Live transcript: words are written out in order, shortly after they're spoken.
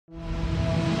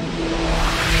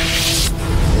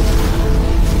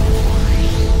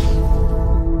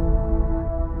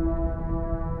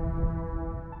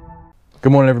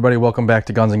Good morning, everybody. Welcome back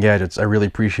to Guns and Gadgets. I really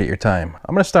appreciate your time.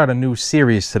 I'm going to start a new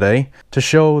series today to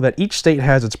show that each state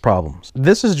has its problems.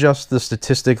 This is just the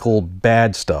statistical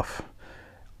bad stuff.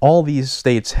 All these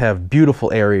states have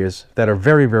beautiful areas that are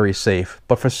very, very safe,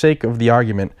 but for sake of the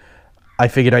argument, I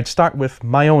figured I'd start with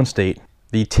my own state,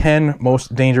 the 10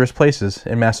 most dangerous places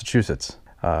in Massachusetts.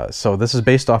 So this is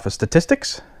based off of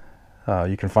statistics.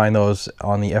 You can find those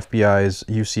on the FBI's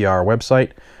UCR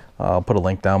website. I'll put a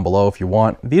link down below if you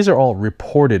want. These are all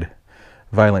reported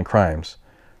violent crimes.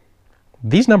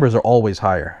 These numbers are always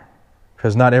higher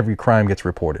because not every crime gets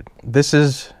reported. This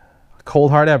is cold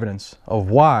hard evidence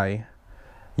of why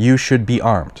you should be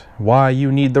armed, why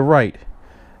you need the right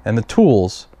and the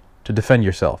tools to defend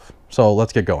yourself. So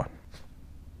let's get going.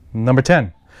 Number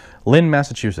 10, Lynn,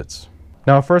 Massachusetts.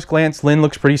 Now at first glance, Lynn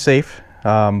looks pretty safe,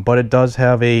 but it does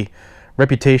have a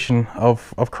reputation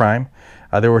of crime.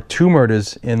 There were 2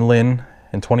 murders in Lynn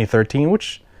in 2013,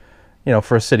 which, you know,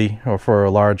 for a city or for a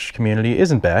large community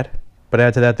isn't bad. But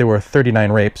add to that, there were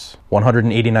 39 rapes,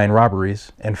 189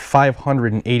 robberies, and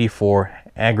 584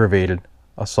 aggravated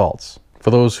assaults.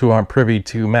 For those who aren't privy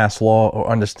to mass law or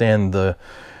understand the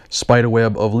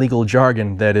spiderweb of legal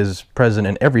jargon that is present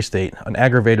in every state, an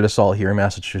aggravated assault here in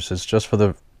Massachusetts, just for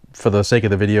the sake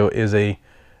of the video, is a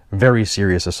very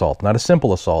serious assault. Not a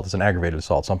simple assault, it's an aggravated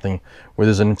assault, something where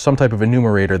there's some type of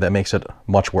enumerator that makes it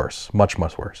much worse, much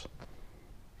worse.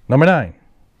 Number 9,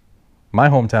 my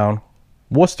hometown,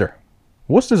 Worcester.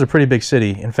 Worcester's a pretty big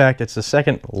city. In fact, it's the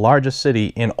 2nd largest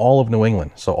city in all of New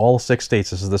England. So all 6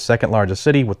 states, this is the 2nd largest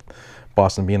city, with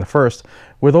Boston being the 1st,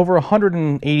 with over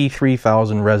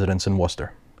 183,000 residents in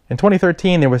Worcester. In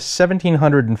 2013, there were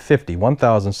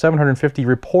 1,750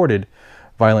 reported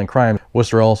violent crime.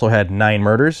 Worcester also had 9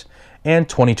 murders and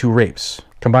 22 rapes.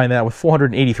 Combine that with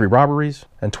 483 robberies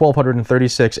and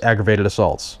 1,236 aggravated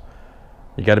assaults.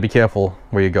 You got to be careful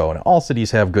where you go. And all cities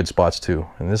have good spots too.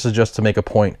 And this is just to make a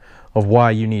point of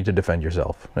why you need to defend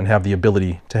yourself and have the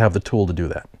ability to have the tool to do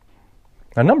that.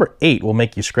 Now, number 8 will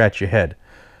make you scratch your head.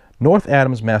 North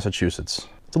Adams, Massachusetts.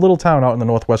 It's a little town out in the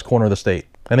northwest corner of the state.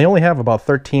 And they only have about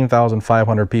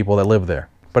 13,500 people that live there.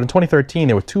 But in 2013,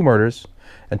 there were 2 murders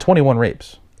and 21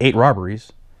 rapes, 8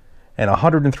 robberies, and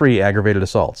 103 aggravated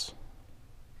assaults.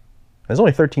 There's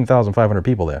only 13,500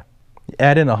 people there. You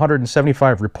add in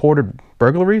 175 reported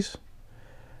burglaries,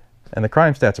 and the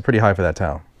crime stats are pretty high for that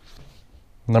town.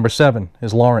 Number 7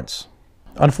 is Lawrence.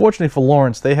 Unfortunately for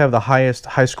Lawrence, they have the highest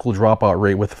high school dropout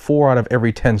rate, with 4 out of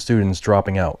every 10 students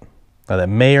dropping out. Now that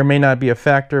may or may not be a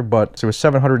factor, but there were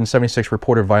 776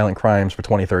 reported violent crimes for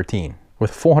 2013,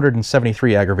 with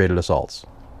 473 aggravated assaults.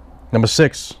 Number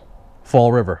 6,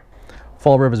 Fall River.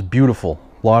 Fall River is beautiful.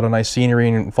 A lot of nice scenery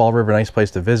in Fall River, nice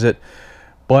place to visit.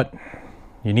 But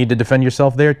you need to defend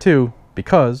yourself there too,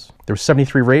 because there were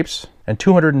 73 rapes and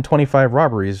 225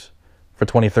 robberies for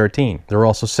 2013. There were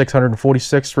also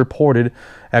 646 reported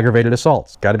aggravated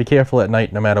assaults. Got to be careful at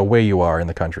night no matter where you are in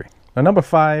the country. Now, number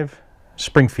 5,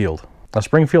 Springfield. Now,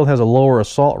 Springfield has a lower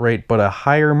assault rate but a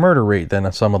higher murder rate than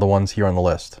some of the ones here on the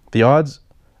list. The odds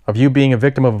of you being a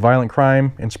victim of a violent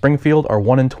crime in Springfield are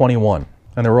 1 in 21.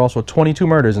 And there were also 22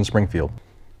 murders in Springfield.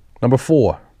 Number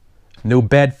 4, New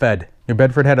Bedford. New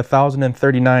Bedford had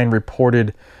 1,039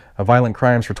 reported violent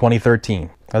crimes for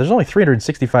 2013. Now, there's only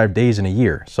 365 days in a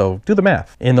year, so do the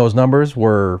math. In those numbers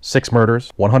were 6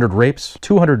 murders, 100 rapes,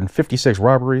 256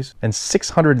 robberies, and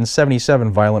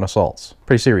 677 violent assaults.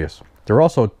 Pretty serious. There were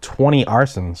also 20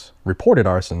 arsons, reported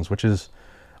arsons, which is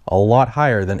a lot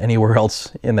higher than anywhere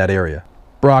else in that area.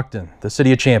 Brockton, the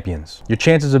city of champions. Your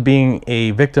chances of being a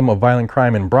victim of violent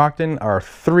crime in Brockton are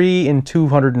 3 in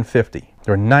 250.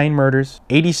 There are 9 murders,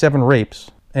 87 rapes,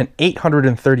 and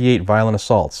 838 violent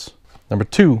assaults. Number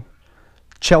 2,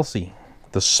 Chelsea,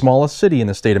 the smallest city in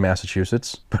the state of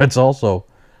Massachusetts, but it's also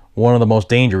one of the most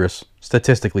dangerous,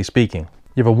 statistically speaking.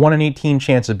 You have a 1 in 18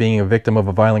 chance of being a victim of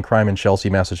a violent crime in Chelsea,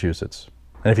 Massachusetts.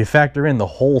 And if you factor in the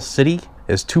whole city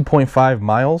is 2.5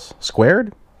 miles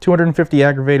squared, 250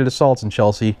 aggravated assaults in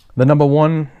Chelsea. The number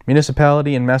 1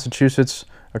 municipality in Massachusetts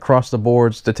across the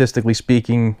board, statistically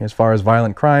speaking, as far as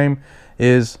violent crime,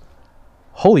 is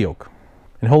Holyoke.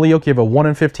 In Holyoke, you have a 1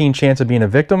 in 15 chance of being a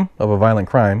victim of a violent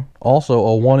crime. Also,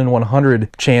 a 1 in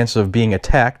 100 chance of being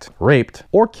attacked, raped,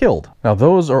 or killed. Now,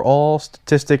 those are all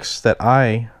statistics that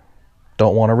I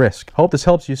don't want to risk. Hope this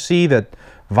helps you see that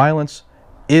violence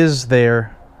is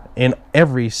there in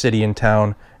every city and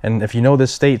town. And if you know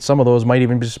this state, some of those might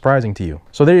even be surprising to you.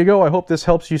 So there you go. I hope this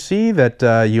helps you see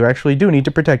that you actually do need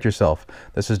to protect yourself.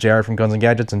 This is Jared from Guns and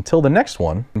Gadgets. Until the next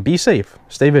one, be safe,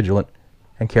 stay vigilant,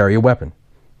 and carry a weapon.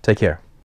 Take care.